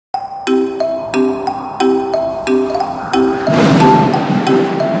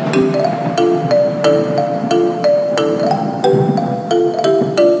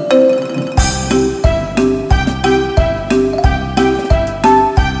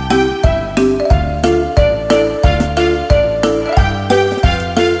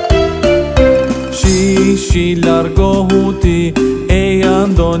huti, eja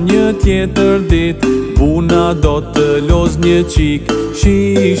ndon një tjetër dit. Puna do të loz një qik,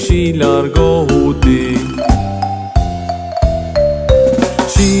 shi largo huti.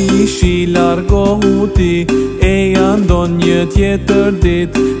 Shi largo huti, eja ndon një tjetër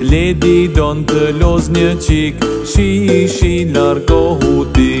dit. Ledi don të loz një qik, shi largo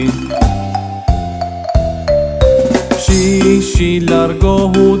huti. Shi largo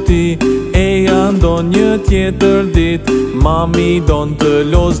huti, eja ndon një tjetër dit. Mami don të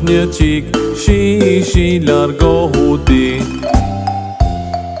loz një qik, shi largo huti.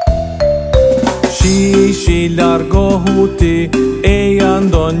 Shi largo huti, eja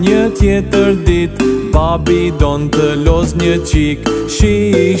ndon një tjetër dit. Babi don të loz një qik,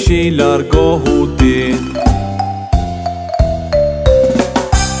 shi largo huti.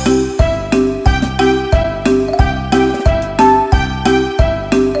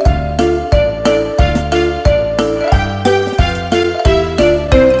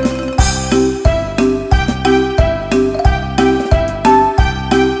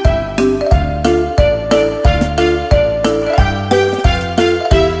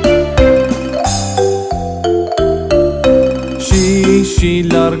 Shi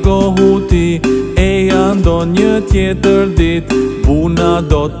largo huti, eja ndon një tjetër dit. Puna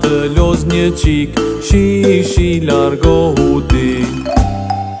do të loz një qik, shi largo huti.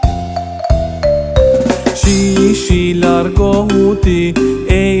 Shi largo huti,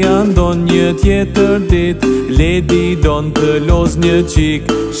 eja ndon një tjetër dit. Ledi don të loz një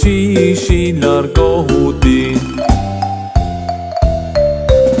qik, shi largo huti.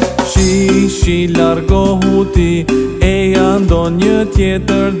 Shi largo huti, eja ndon një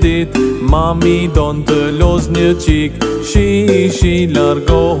tjetër dit. Mami don të loz një qik, shi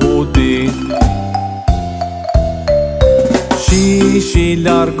largo huti. Shi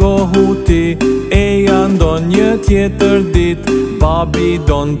largo huti, eja ndon një tjetër dit. Babi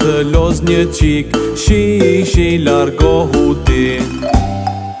don të loz një qik, shi largo huti.